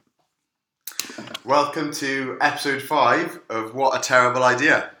Welcome to episode 5 of What a Terrible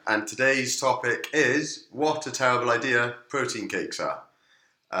Idea. And today's topic is what a terrible idea protein cakes are.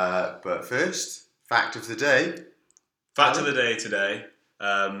 But first, fact of the day. Fact of the day today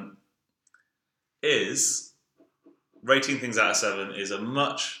is rating things out of 7 is a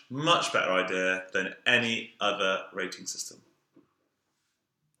much, much better idea than any other rating system.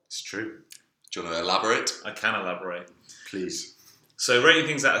 It's true. Do you want to elaborate? I can elaborate. Please. So rating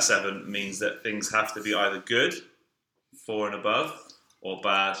things out of 7 means that things have to be either good, 4 and above, or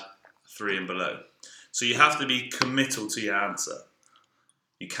bad, 3 and below. So you have to be committal to your answer.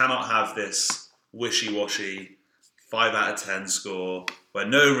 You cannot have this wishy-washy 5 out of 10 score where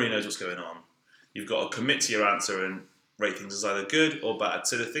no one really knows what's going on. You've got to commit to your answer and rate things as either good or bad.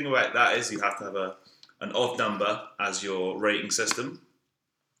 So the thing about that is you have to have an odd number as your rating system.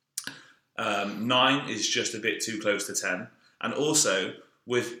 9 is just a bit too close to 10. And also,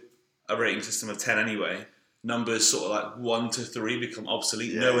 with a rating system of 10 anyway, numbers sort of like 1 to 3 become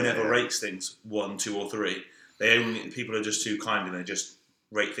obsolete. No one ever rates things 1, 2 or 3. People are just too kind and they just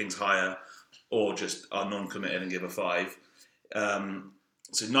rate things higher or just are non-committed and give a 5.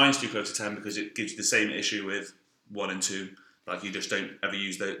 So 9's too close to 10 because it gives you the same issue with 1 and 2. Like you just don't ever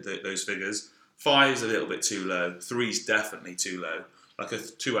use those figures. 5's a little bit too low. 3's definitely too low. Like a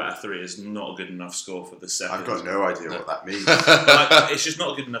 2 out of 3 is not a good enough score for the second. I've got no idea what that means. Like, it's just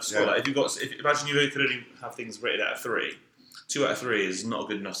not a good enough score. Yeah. Like imagine you could only have things rated out of 3. 2 out of 3 is not a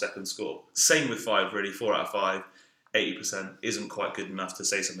good enough second score. Same with 5 really. 4 out of 5, 80% isn't quite good enough to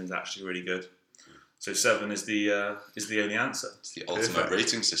say something's actually really good. So 7 is the only answer. It's the ultimate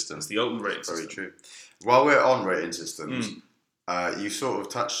rating system. It's the ultimate rating system. Very true. While we're on rating systems, you sort of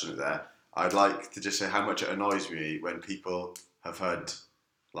touched on it there. I'd like to just say how much it annoys me when people have had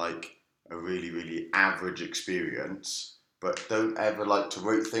like a really, really average experience, but don't ever like to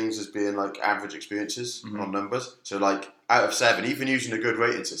rate things as being like average experiences on numbers. So like out of 7, even using a good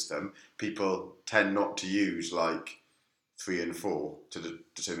rating system, people tend not to use like 3 and 4 to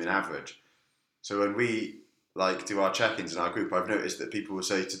determine average. So when we like do our check-ins in our group, I've noticed that people will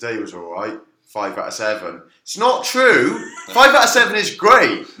say today was all right, 5 out of 7. It's not true. 5 out of 7 is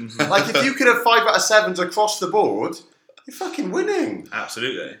great. Like if you could have 5 out of 7s across the board, you're fucking winning.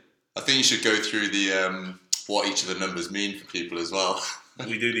 Absolutely. I think you should go through the what each of the numbers mean for people as well.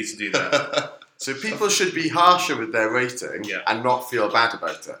 We do need to do that. So people should be harsher with their rating and not feel bad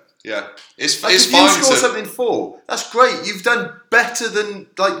about it. Yeah, it's Like it's if fine you score to. something 4, that's great. You've done better than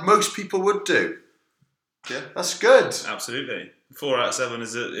like most people would do. Yeah, That's good. Absolutely. 4 out of 7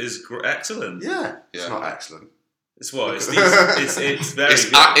 is excellent. Yeah. It's Yeah. not excellent. It's what? It's very it's good.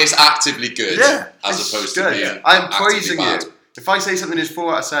 it's actively good. Yeah. as it's opposed good. to being. I'm actively praising bad. you. If I say something is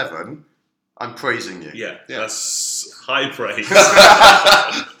 4 out of 7, I'm praising you. Yeah, Yeah. that's high praise.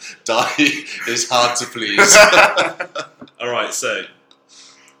 Di is hard to please. Alright, so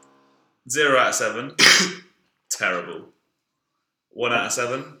 0 out of 7, terrible. 1 out of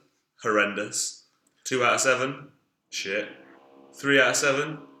 7, horrendous. 2 out of 7, shit. 3 out of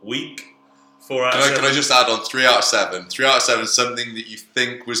 7, weak. 4 out of 7. Can I just add on 3 out of 7? 3 out of 7 is something that you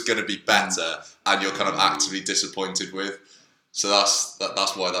think was going to be better and you're kind of actively disappointed with. So that's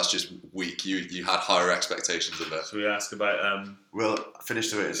why that's just weak. You had higher expectations of it. Should we ask about We'll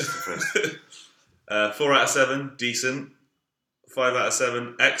finish the rating system first. 4 out of 7, decent. 5 out of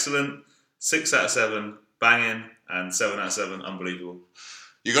 7, excellent. 6 out of 7, banging. And 7 out of 7, unbelievable.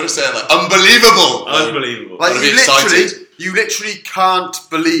 You got to say it like unbelievable. Unbelievable. Like Gotta be excited. you literally can't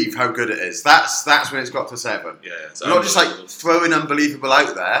believe how good it is. That's when it's got to 7. Yeah, it's You're not just like unbelievable. throwing unbelievable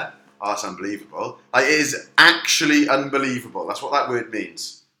out there. Oh, that's unbelievable. Like it is actually unbelievable. That's what that word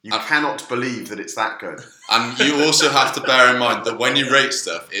means. You cannot believe that it's that good. And you also have to bear in mind that when you rate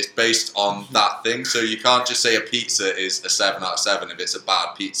stuff, it's based on that thing. So you can't just say a pizza is a 7 out of 7 if it's a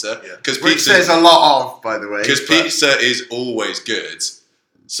bad pizza. Because Which there's a lot of, by the way. Because but- pizza is always good.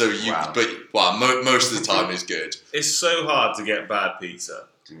 So most of the time is good. It's so hard to get bad pizza.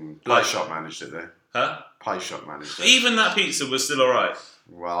 Pie Shop managed it there. Huh? Pie Shop managed it. Even that pizza was still alright.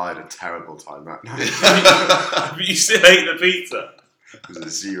 Well, I had a terrible time that night. But you still ate the pizza. It was a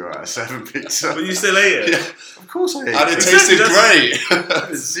 0 out of 7 pizza. But you still ate it. Yeah. Of course I ate And it it. tasted Exactly,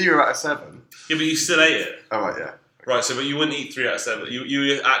 great. It's 0 out of 7. Yeah, but you still ate it. Oh, right, yeah. Right, so but you wouldn't eat 3 out of 7.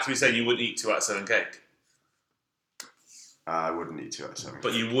 You actually saying you wouldn't eat 2 out of 7 cake. I wouldn't eat 2 out of 7.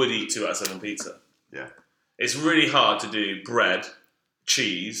 But you would eat 2 out of 7 pizza. Yeah. It's really hard to do bread,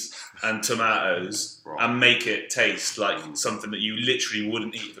 cheese, and tomatoes Wrong. and make it taste like something that you literally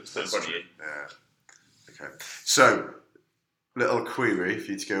wouldn't eat if it was put in front of you. Yeah. Okay. So, little query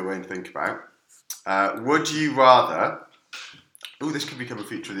for you to go away and think about. Would you rather Oh, this could become a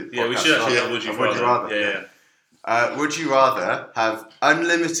feature of the podcast. Yeah, we should actually right? have Would You Rather. Yeah. Would you rather have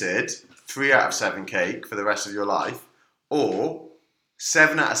unlimited 3 out of 7 cake for the rest of your life, or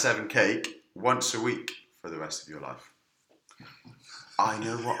 7 out of 7 cake once a week for the rest of your life? I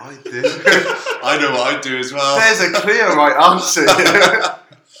know what I'd do. I know what I'd do as well. There's a clear right answer here.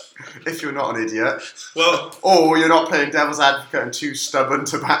 If you're not an idiot. Well, or you're not playing devil's advocate and too stubborn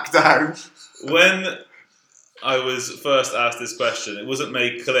to back down. when I was first asked this question, it wasn't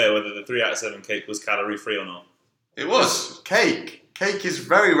made clear whether the 3 out of 7 cake was calorie free or not. It was. Cake. Cake is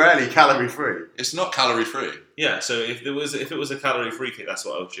very rarely calorie free. It's not calorie free. Yeah, so if it was a calorie free cake, that's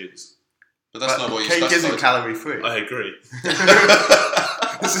what I would choose. But that's not what you cake specified. isn't calorie free. I agree.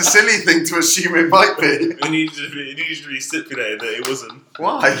 It's a silly thing to assume it might be. It needs to be stipulated that it wasn't.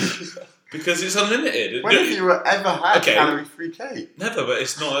 Why? Because it's unlimited. When have you ever had Okay. calorie free cake? Never, but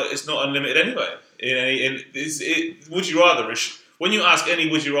it's not unlimited anyway. Would you rather? When you ask any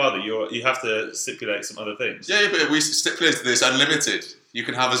would you rather, you have to stipulate some other things. Yeah, but we stipulated this unlimited. You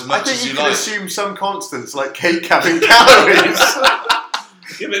can have as much I think as you you can like. assume some constants like cake having calories.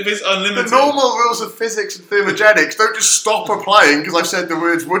 Yeah, but if it's The unlimited, normal rules of physics and thermogenics don't just stop applying because I've said the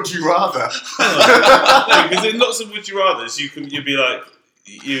words would you rather. no, because in lots of would you rather's, you'd be like,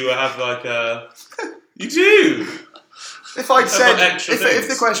 you have like a, you do. If I'd said, extra if things.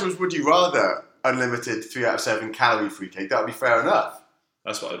 the question was would you rather unlimited 3 out of 7 calorie free cake, that would be fair enough.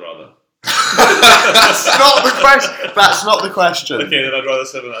 That's what I'd rather. That's not the question. That's not the question. Okay, then I'd rather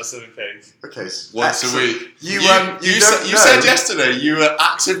 7 out of 7 cakes. Okay. Once excellent. a week. You You said yesterday you were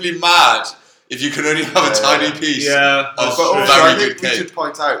actively mad if you can only have a tiny piece Yeah, of that's But also, true. I very think good we cake. should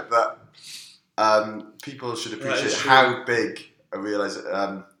point out that people should appreciate is true. how big a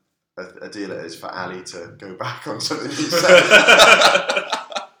deal it is for Ali to go back on something he said.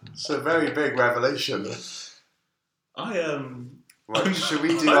 It's a very big revelation. Right, should we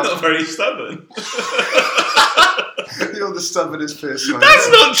do I'm our... not very stubborn. You're the stubbornest person I That's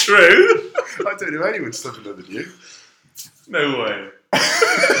know. not true. I don't know anyone stubborner than you. No way.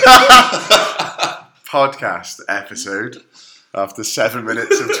 Podcast episode after 7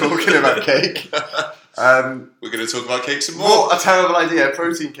 minutes of talking about cake. We're going to talk about cake some more. What a terrible idea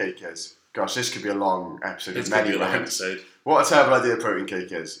protein cake is. Gosh, this could be a long episode. It's of going many to be a long rounds. episode. What a terrible idea protein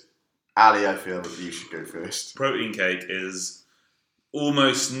cake is. Ali, I feel that you should go first. Protein cake is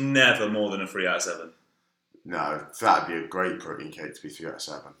almost never more than a 3 out of 7. No, that'd be a great protein cake to be 3 out of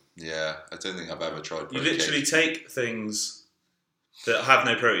 7. Yeah, I don't think I've ever tried You protein literally cake. take things that have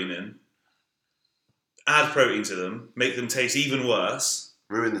no protein in, add protein to them, make them taste even worse,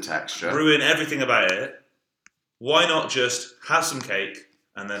 Ruin the texture. ruin everything about it. Why not just have some cake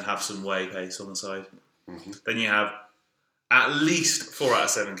and then have some whey paste on the side? Mm-hmm. Then you have at least 4 out of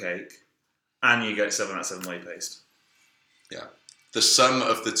 7 cake, and you get 7 out of 7 whey paste. Yeah. The sum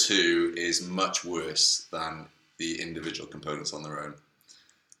of the two is much worse than the individual components on their own.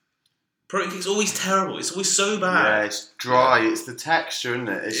 Protein cake's always terrible. It's always so Yeah, bad. it's dry. It's the texture, isn't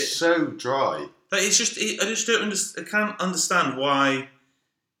it? It's so dry. Like, it's just, I just don't understand. I can't understand why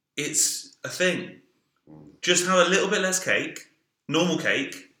it's a thing. Just have a little bit less cake, normal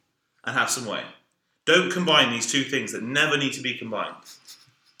cake, and have some whey. Don't combine these two things that never need to be combined.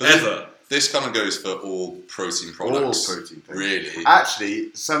 But Ever. This kind of goes for all protein products. All protein things. Really?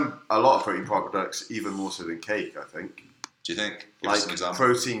 Actually, a lot of protein products, even more so than cake, I think. Do you think? Give us an Like example.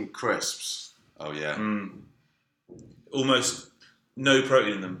 protein crisps. Oh, yeah. Almost no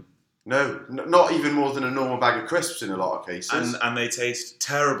protein in them. No, not even more than a normal bag of crisps in a lot of cases. And they taste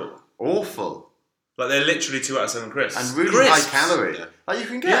terrible. Awful. Like, they're literally 2 out of 7 crisps. And really Crisps. high calorie. Yeah. Like you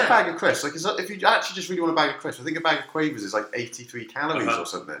can get Yeah. a bag of crisps. Like if you actually just really want a bag of crisps, I think a bag of Quavers is like 83 calories Uh-huh. or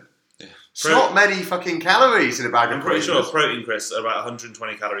something. Yeah. It's not many fucking calories in a bag I'm of pretty Quavers. sure protein crisps are about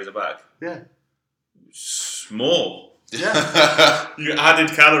 120 calories a bag. Yeah. More. Yeah. You added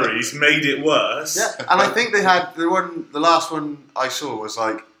calories, made it worse. Yeah. And I think they had the last one I saw was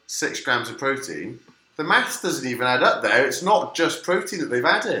like 6 grams of protein. The maths doesn't even add up there. It's not just protein that they've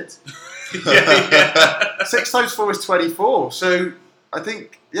added. yeah. 6 times 4 is 24. So I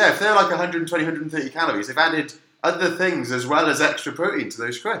think, if they're like 120, 130 calories, they've added other things as well as extra protein to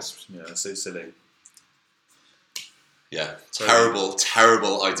those crisps. Yeah, that's so silly. Yeah. Terrible,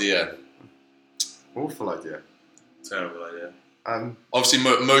 terrible idea. Awful idea. Terrible idea. Obviously,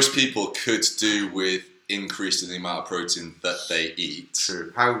 most people could do with increasing the amount of protein that they eat.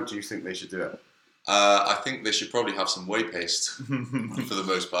 True. How do you think they should do it? I think they should probably have some whey paste for the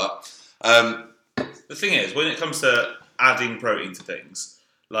most part. The thing is, when it comes to adding protein to things,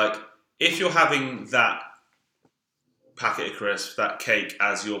 like if you're having that packet of crisps, that cake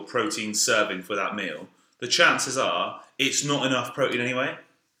as your protein serving for that meal, the chances are it's not enough protein anyway.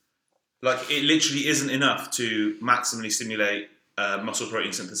 Like, it literally isn't enough to maximally stimulate muscle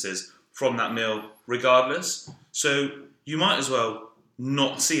protein synthesis from that meal regardless. So you might as well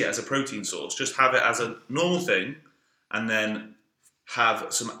not see it as a protein source, just have it as a normal thing, and then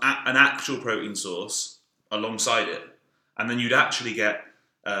have an actual protein source alongside it. And then you'd actually get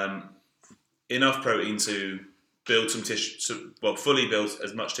enough protein to build some tissue, fully build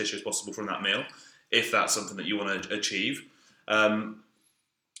as much tissue as possible from that meal, if that's something that you want to achieve, and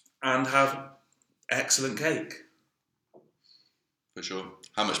have excellent cake. For sure.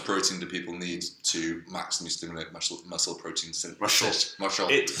 How much protein do people need to maximally stimulate muscle protein synthesis? Muscle.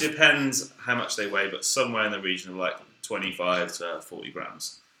 It depends how much they weigh, but somewhere in the region of like 25 to 40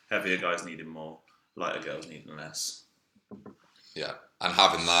 grams. Heavier guys needing more, lighter girls needing less. Yeah, and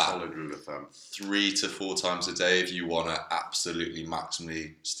having that Solid rule of thumb. 3 to 4 times a day if you want to absolutely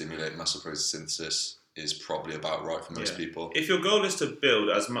maximally stimulate muscle protein synthesis is probably about right for most people. If your goal is to build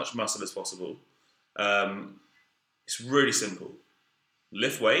as much muscle as possible, it's really simple.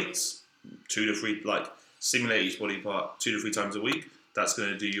 Lift weights, 2 to 3, stimulate each body part 2 to 3 times a week. That's going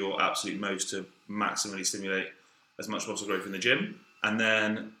to do your absolute most to maximally stimulate as much muscle growth in the gym. And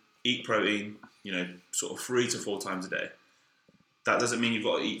then eat protein, sort of 3 to 4 times a day. That doesn't mean you've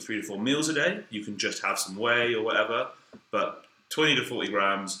got to eat 3 to 4 meals a day. You can just have some whey or whatever. But 20 to 40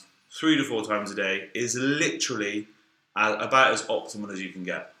 grams, 3 to 4 times a day is literally about as optimal as you can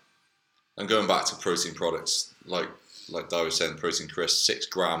get. And going back to protein products, like Di was saying, protein crisp, 6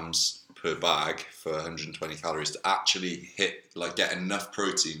 grams per bag for 120 calories to actually get enough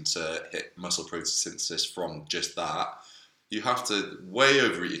protein to hit muscle protein synthesis from just that. You have to way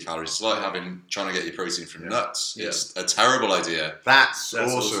overeat your calories. It's like trying to get your protein from nuts. Yeah. It's a terrible idea. That's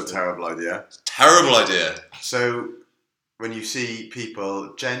also a terrible idea. Terrible idea. So when you see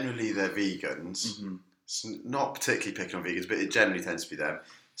people, generally they're vegans, it's not particularly picking on vegans, but it generally tends to be them,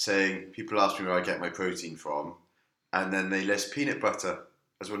 saying, people ask me where I get my protein from, and then they list peanut butter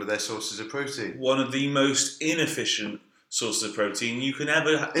as one of their sources of protein. One of the most inefficient sources of protein you can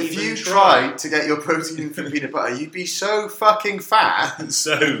ever If even you try. tried to get your protein from peanut butter, you'd be so fucking fat.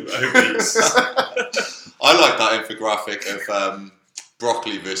 So obese. I like that infographic of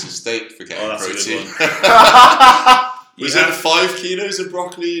broccoli versus steak for getting that's a protein. good Was it 5 kilos of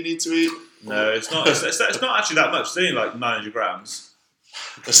broccoli you need to eat? No, it's not. It's not actually that much. It's only like 900 grams.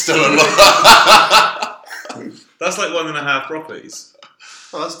 That's still a lot. That's like 1.5 broccolis.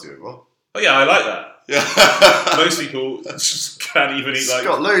 Oh, that's doable. Oh yeah, I like that. Yeah. Most people just can't even eat It's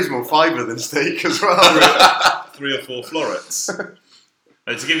got loads more fibre than steak as well. 3 or 4 florets.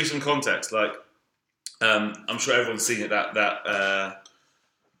 And to give you some context, I'm sure everyone's seen it, that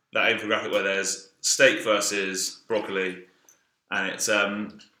infographic where there's steak versus broccoli, and it's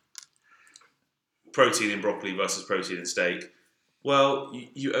protein in broccoli versus protein in steak. Well,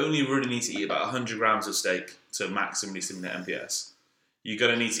 you only really need to eat about 100 grams of steak to maximally stimulate MPS. You're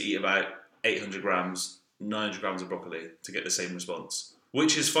going to need to eat about 800 grams, 900 grams of broccoli to get the same response,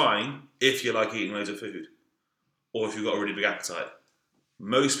 which is fine if you like eating loads of food or if you've got a really big appetite.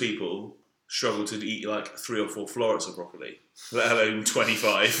 Most people struggle to eat 3 or 4 florets of broccoli, let alone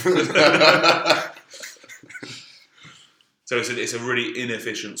 25. So it's a really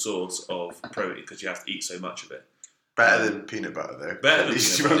inefficient source of protein because you have to eat so much of it. Better than peanut butter, though. Better At than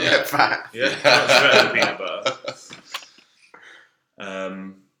least peanut you won't get fat. Yeah, much better than peanut butter.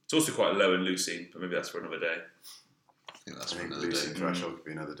 It's also quite low in leucine, but maybe that's for another day. I think that's I for think another leucine day. threshold could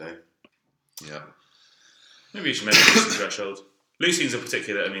be another day. Yeah. Maybe you should make a leucine threshold. Leucine's a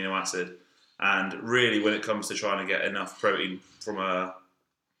particular amino acid, and really, when it comes to trying to get enough protein from a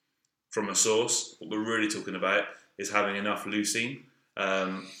source, what we're really talking about is having enough leucine.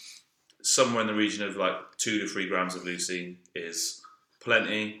 Somewhere in the region of 2 to 3 grams of leucine is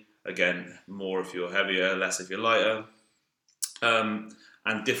plenty. Again, more if you're heavier, less if you're lighter.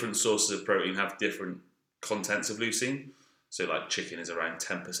 And different sources of protein have different contents of leucine. So chicken is around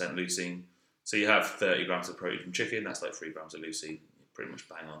 10% leucine. So you have 30 grams of protein from chicken, that's 3 grams of leucine. Pretty much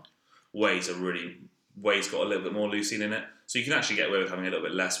bang on. Whey's got a little bit more leucine in it. So you can actually get away with having a little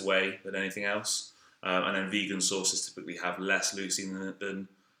bit less whey than anything else. And then vegan sources typically have less leucine than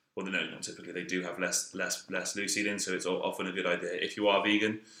well, no, not typically. They do have less leucine in, so it's often a good idea if you are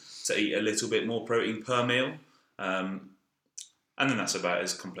vegan to eat a little bit more protein per meal. And then that's about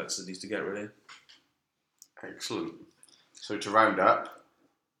as complex as it needs to get, really. Excellent. So to round up,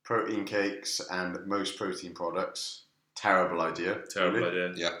 protein cakes and most protein products, terrible idea. Terrible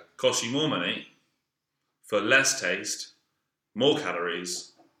idea. Yeah. Costs you more money for less taste, more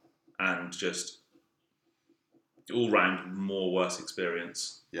calories, and just all round more worse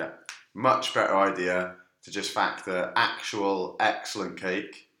experience. Yeah. Much better idea to just factor actual excellent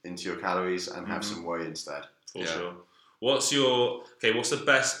cake into your calories and have Mm-hmm. some whey instead. For sure. What's the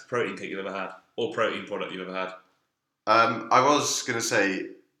best protein cake you've ever had, or protein product you've ever had? I was going to say,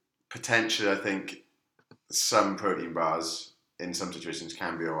 potentially, I think some protein bars in some situations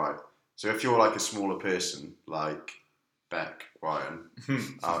can be alright. So if you're like a smaller person, like Beck Ryan,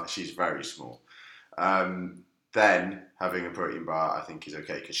 she's very small, then having a protein bar I think is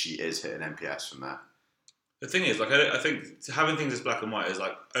okay because she is hitting MPS from that. The thing is, like, I think having things as black and white is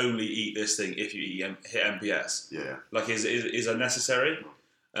like only eat this thing if you hit MPS. Yeah. Like is unnecessary.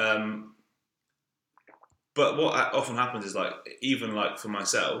 But what often happens is, like, even like for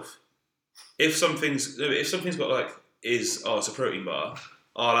myself, if something's got like it's a protein bar,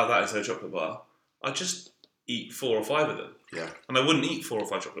 I'll have that instead of a chocolate bar. I just eat 4 or 5 of them. Yeah. And I wouldn't eat 4 or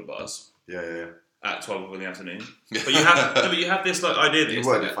 5 chocolate bars Yeah. at 12 in the afternoon. But you have this like idea that You it's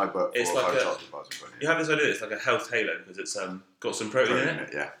would like if I put 4 it's or like 5 a- chocolate bars in front of you have this idea that it's like a health halo because it's got some protein in it.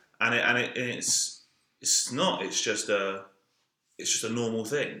 Yeah. And it's not. It's just a normal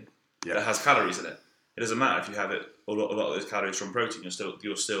thing that has calories in it. It doesn't matter if you have it a lot of those calories from protein.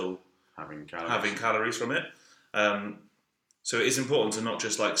 You're still Having calories from it. So it is important to not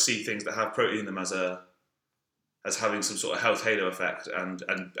just like see things that have protein in them as having some sort of health halo effect and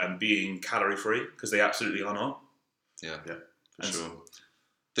being calorie free, because they absolutely are not. Yeah, for And- sure.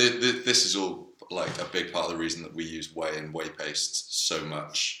 This is all like a big part of the reason that we use whey and whey paste so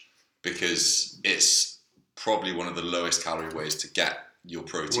much, because it's probably one of the lowest calorie ways to get your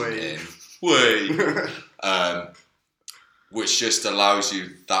protein Whey. in. Whey. Which just allows you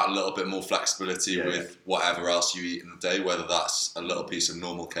that little bit more flexibility with whatever else you eat in the day, whether that's a little piece of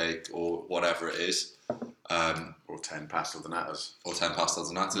normal cake or whatever it is. Or 10 pastel de natas. Or 10 pastel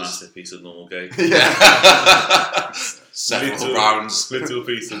de natas. Massive piece of normal cake. Several rounds. Little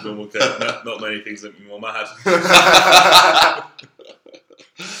piece of normal cake. Not many things make me more mad.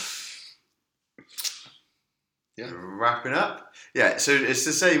 Wrapping up. Yeah, so it's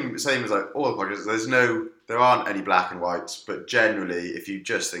the same as like all the podcasts. There aren't any black and whites, but generally, if you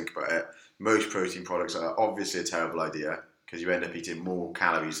just think about it, most protein products are obviously a terrible idea because you end up eating more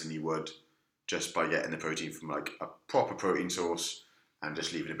calories than you would just by getting the protein from like a proper protein source and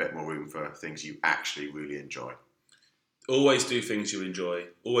just leaving a bit more room for things you actually really enjoy. Always do things you enjoy.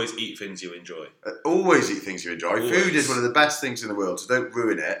 Always eat things you enjoy. Always eat things you enjoy. Always. Food is one of the best things in the world, so don't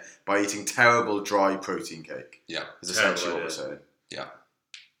ruin it by eating terrible dry protein cake. Yeah. Is essentially what Terrible we're saying. Yeah.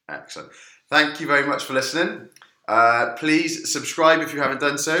 Excellent. Thank you very much for listening. Please subscribe if you haven't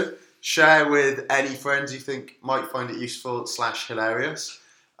done so. Share with any friends you think might find it useful / hilarious.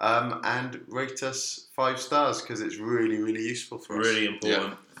 And rate us 5 stars because it's really, really useful for us. Really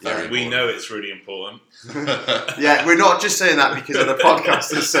important. Very We important. know it's really important. Yeah, we're not just saying that because other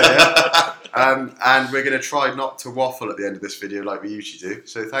podcasters say it. And we're going to try not to waffle at the end of this video like we usually do.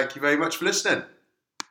 So thank you very much for listening.